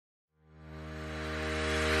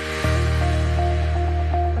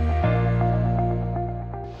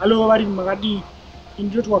Hello, Magadi.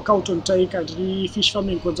 Indri Aquaculture tiri fish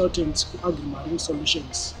farming consultants ku Agrimarine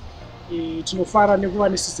Solutions. Tinofara nekuva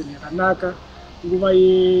neseason yakanaka nguva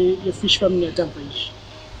yefish farming yatabva izvi.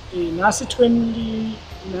 Nhasi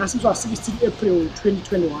 16 April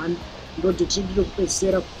 2021 ndode tiri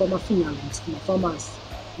kupedzisira kupa mafingerlings kumafarmers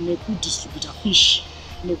nekudistributa fish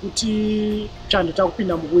nekuti chando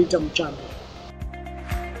takupinda mukuita muchando.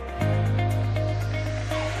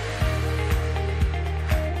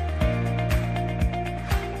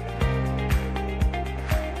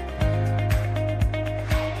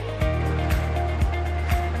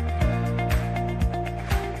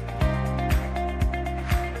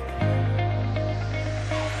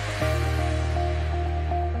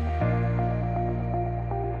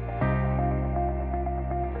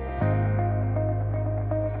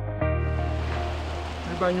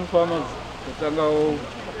 New farmers, so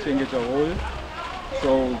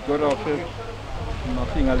we got our first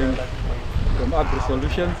fingerling from Agrimarine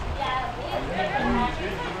Solutions,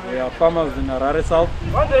 and we are farmers in Harare South,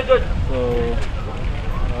 so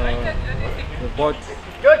we bought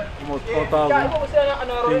almost 4,000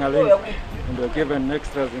 fingerlings and we're given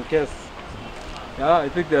extras in case. Yeah, I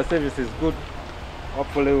think their service is good.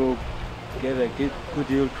 Hopefully we'll get a good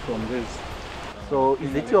yield from this. So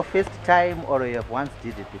is it your first time or you have once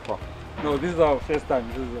did it before? No, this is our first time.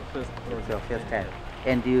 This is our first project. It's your first time.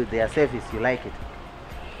 And their service, you like it?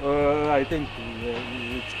 I think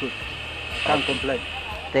it's good. Can't complain.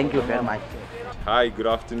 Thank you very much. Hi, good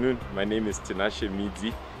afternoon. My name is Tinashe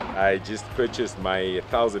Midzi. I just purchased my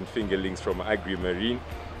 1,000 fingerlings from Agrimarine.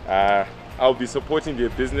 I'll be supporting their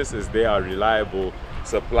business as they are reliable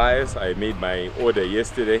suppliers. I made my order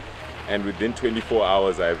yesterday, and within 24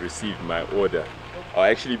 hours I've received my order. I'll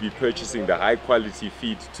actually be purchasing the high quality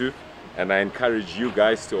feed too, and I encourage you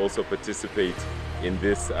guys to also participate in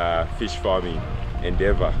this fish farming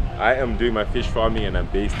endeavor. I am doing my fish farming and I'm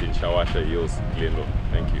based in Shawasha Hills, Glenlo.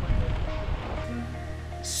 Thank you.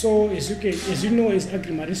 So as you know, as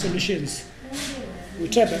Agrimarine Solutions, we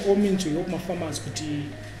try by all means to help my farmers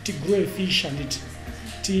to grow a fish and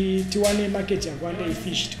to one market a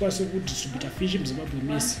fish to also distribute a fish in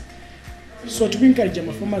Zimbabwe. So to encourage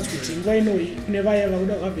my farmers to never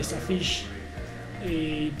ever harvest a fish,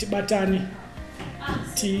 tibatani,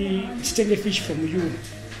 take a fish from you,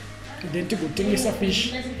 then to go take a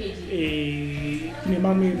fish in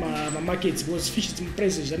my markets because fish is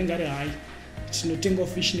prices are high. It's no tango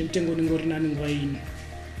fish in tango in.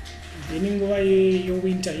 Then in your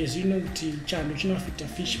winter, as you know, channel fit a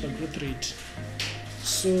fish per growth rate.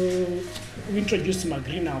 So we introduced my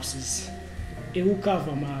greenhouses. It will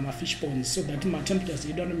cover my fish ponds so that my temperatures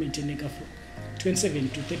you don't maintain from 27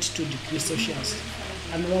 to 32 degrees Celsius.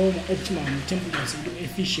 And our optimum temperatures do a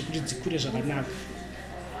fish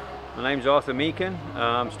My name's Arthur Meakin.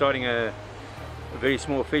 I'm starting a very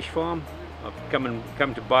small fish farm. I've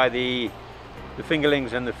come to buy the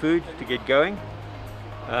fingerlings and the food to get going.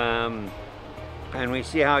 And we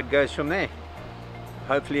see how it goes from there.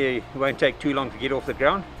 Hopefully it won't take too long to get off the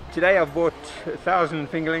ground. Today I've bought 1,000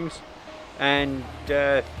 fingerlings and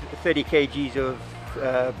 30 kgs of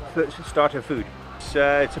starter food.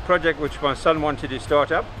 So it's a project which my son wanted to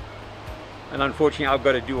start up, and unfortunately I've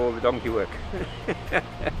got to do all the donkey work.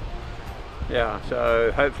 Yeah,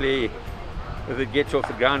 so hopefully if it gets off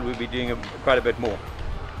the ground we'll be doing quite a bit more.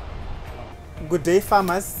 Good day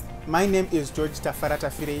farmers, my name is George Tafarata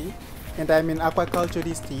Firei and I'm an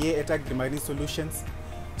aquaculturist here at Agrimarine Solutions.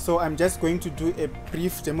 So I'm just going to do a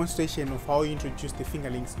brief demonstration of how you introduce the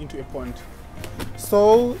fingerlings into a pond.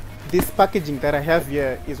 So this packaging that I have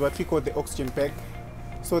here is what we call the oxygen bag.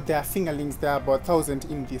 So there are fingerlings, there are about 1,000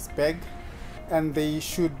 in this bag, and they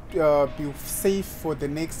should be safe for the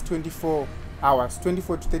next 24 hours,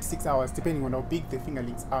 24 to 36 hours, depending on how big the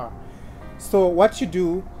fingerlings are. So what you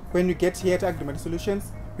do when you get here at Agrimarine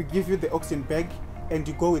Solutions, we give you the oxygen bag and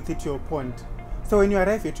you go with it to your pond. So when you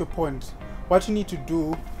arrive at your pond, what you need to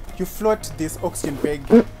do, you float this oxygen bag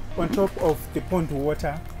on top of the pond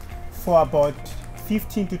water for about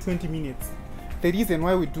 15 to 20 minutes. The reason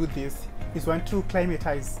why we do this is we want to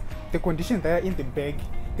climatize the conditions that are in the bag.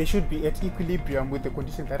 They should be at equilibrium with the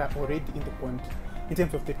conditions that are already in the pond in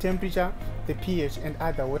terms of the temperature, the pH and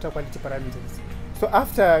other water quality parameters. So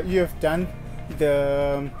after you have done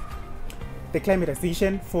the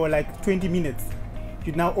climatization for like 20 minutes,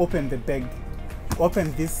 you now open the bag.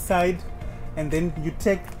 Open this side and then you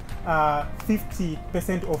take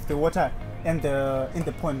 50% of the water in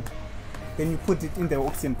the pond, then you put it in the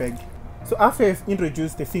oxygen bag. So after you've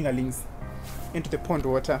introduced the fingerlings into the pond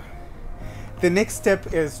water, the next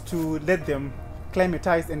step is to let them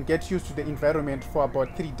climatize and get used to the environment for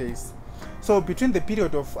about 3 days. So between the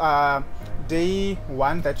period of day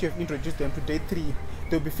 1 that you have introduced them to day 3,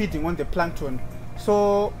 they'll be feeding on the plankton.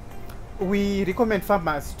 So we recommend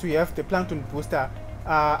farmers to have the plankton booster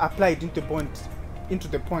applied into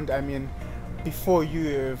the pond, I mean, before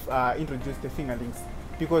you have introduced the fingerlings,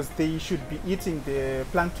 because they should be eating the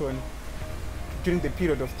plankton during the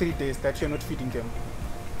period of 3 days that you're not feeding them.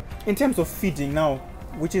 In terms of feeding now,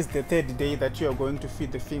 which is the 3rd day that you are going to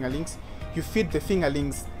feed the fingerlings, you feed the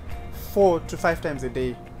fingerlings 4 to 5 times a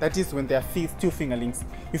day. That is when they are still fingerlings.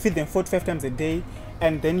 You feed them 4 to 5 times a day,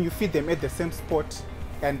 and then you feed them at the same spot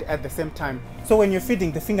and at the same time. So when you're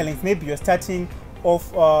feeding the fingerlings, maybe you're starting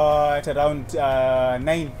off at around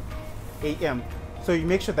 9 a.m. So you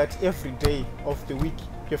make sure that every day of the week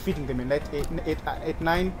you're feeding them at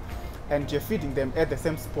 9, and you're feeding them at the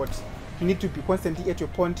same spot. You need to be constantly at your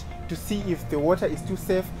pond to see if the water is still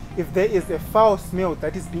safe. If there is a foul smell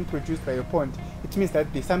that is being produced by your pond, it means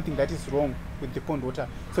that there's something that is wrong with the pond water.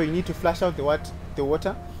 So you need to flush out the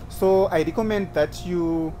water. So I recommend that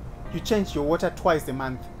you change your water twice a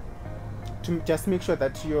month to just make sure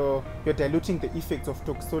that you're diluting the effects of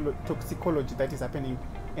toxicology that is happening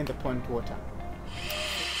in the pond water.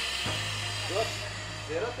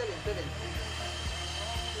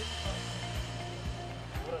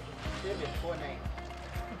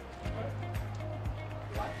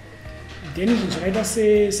 Then zvinhu zvakaita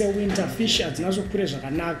sewinter fish hadzinazokurira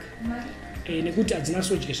zvakanaka nekuti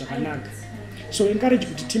hadzinasodyra zvakanaka. So encourage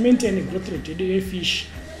kuti timaintain growth rate yedu yefish,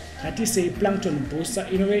 ngatiisei plankton booster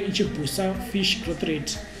inove ichibooster fish growth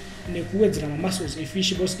rate nekuwedzera mamuscles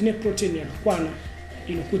efish, because ine protein yakakwana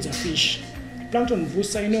inokudza fish. Plankton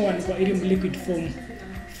booster inowanikwa iri muliquid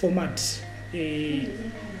format,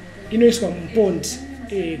 inoiswa mupond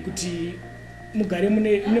kuti mugare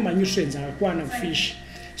mune manutrients akakwana kufish.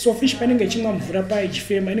 So fish panenge ichimwa mvura paya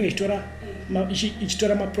ichifema, inenge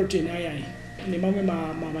ichitora maprotein ayaya nemamwe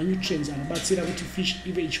manutrients anobatsira kuti fish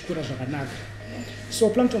ive ichikura zvakanaka. So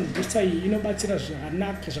plankton booster iyi inobatsira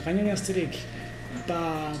zvakanaka zvakanyanya stereki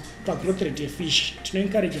growth rate yefish.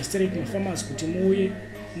 Tinoencourage stereki mafarmers kuti muuye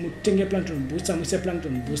mutenge plankton booster, muise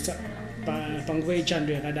plankton booster panguva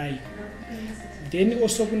yechando yakadai. Then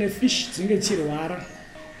also kune fish dzinenge dzichirwara,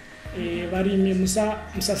 varimi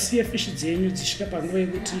musasiye fish dzenyu dzisvika panguva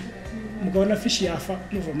yekuti mukaona fish yafa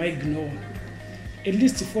mubva maignore. At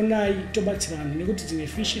least fonai tobatsirana, nekuti dzimwe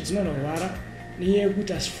fish dzinorwara nenyaya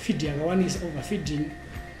yekuti feed yakawanisa, overfeeding.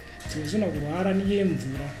 Dzimwe dzinogona kurwara nenyaya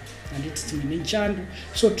yemvura, handiti dzimwe nechando.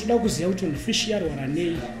 So toda kuziva kuti fish yarwara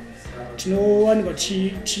nei. Tinowanikwa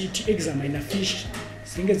tichiexamina fish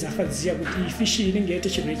dzinenge dzafa dziya kuti iyi fish inenge yaita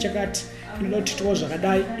chirwere chakati, inoda kuti titore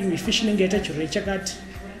zvakadai, imwe fish inenge yaita chirwere chakati,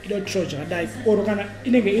 inoda kuti titore zvakadai, oro kana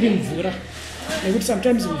inenge iri mvura, nekuti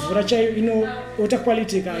sometimes mvura chaiyo water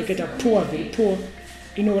quality ikaita poor, very poor,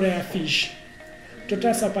 inouraya fish.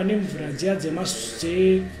 Totarisa pane mvura dziya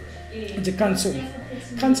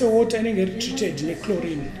cancel water inenge iri treated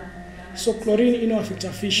nechlorine. So chlorine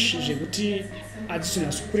inoaffecta fish zvekuti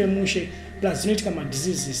hadzizonasokure mushe, plus dzinoitika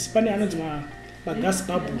madiseases. Pane anonzi gas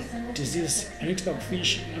bubble disease anoitika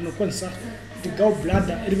kufish, anokonzesa kuti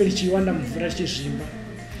gallbladder rive richiwanda mvura richizvimba.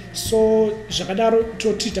 So zvakadaro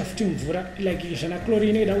totreata futi mvura like zvana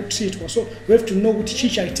chlorine inoda kutreatwa. So we have to know kuti chii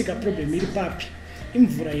chaitika problem iri papi,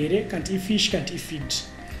 imvura here kanti ifish kanti ifeed.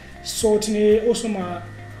 So tine also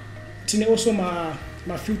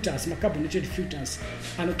filters, carbonated filters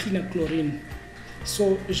anocleana chlorine.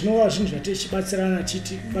 So zvinova zvinhu zvatichibatsirana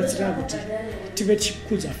kuti tive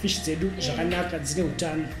tichikudza fish dzedu zvakanaka dzine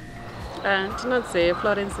utano. Tinodze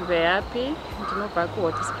Florence Veyapi, ndinobva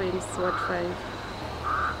kuHot Springs Ward 5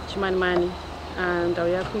 Chimanimani,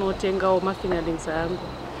 ndauya kunotengawo mafingerlings angu.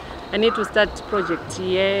 I need to start project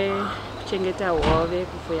yekuchengeta hove,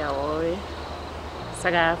 kufuya hove.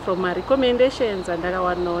 Saka from my recommendations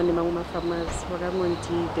andakawanawo nemamwe mafarmers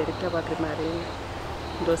vakangonti director vaagrimarine,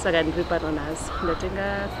 ndosaka ndiri pano nhasi.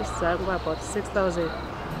 Ndatenga fish dzangu about 6,000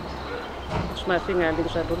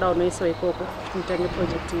 zvimafingerlings zvandoda unoiswa ikoko kuti nditange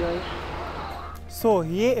project iyoyo. So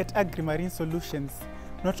here at Agrimarine Solutions,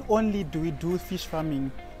 not only do we do fish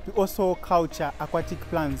farming, we also culture aquatic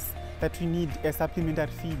plants that we need as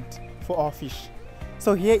supplementary feed for our fish.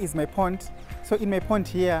 So here is my pond. So in my pond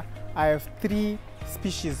here, I have 3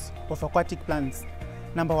 species of aquatic plants.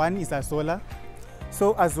 Number 1 is Azolla.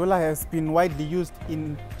 So Azolla has been widely used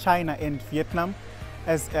in China and Vietnam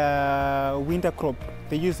as a winter crop.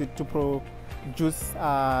 They use it to produce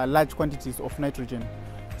large quantities of nitrogen.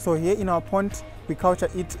 So here in our pond, we culture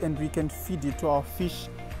it and we can feed it to our fish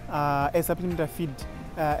as supplementary feed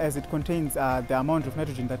as it contains the amount of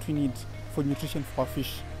nitrogen that we need for nutrition for our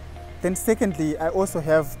fish. Then secondly, I also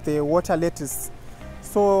have the water lettuce.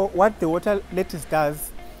 So what the water lettuce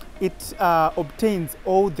does, it obtains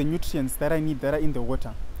all the nutrients that I need that are in the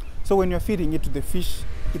water. So when you're feeding it to the fish,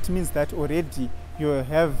 it means that already you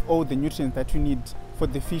have all the nutrients that you need for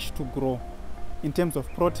the fish to grow, in terms of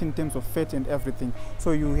protein, in terms of fat and everything.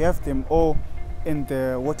 So you have them all in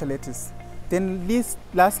the water lettuce. Then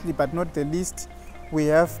lastly but not the least, we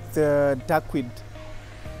have the duckweed.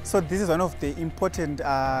 So this is one of the important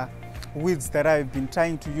weeds that I've been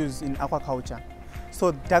trying to use in aquaculture.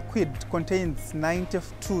 So duckweed contains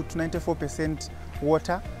 92 to 94%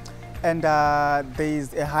 water, and there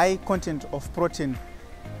is a high content of protein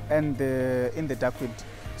in the duckweed.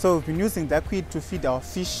 So we've been using duckweed to feed our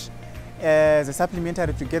fish as a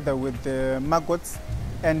supplementary together with the maggots,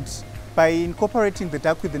 and by incorporating the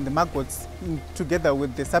duckweed and the maggots together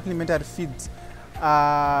with the supplementary feeds,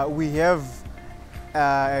 we have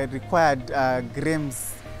required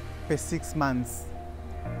grams per 6 months.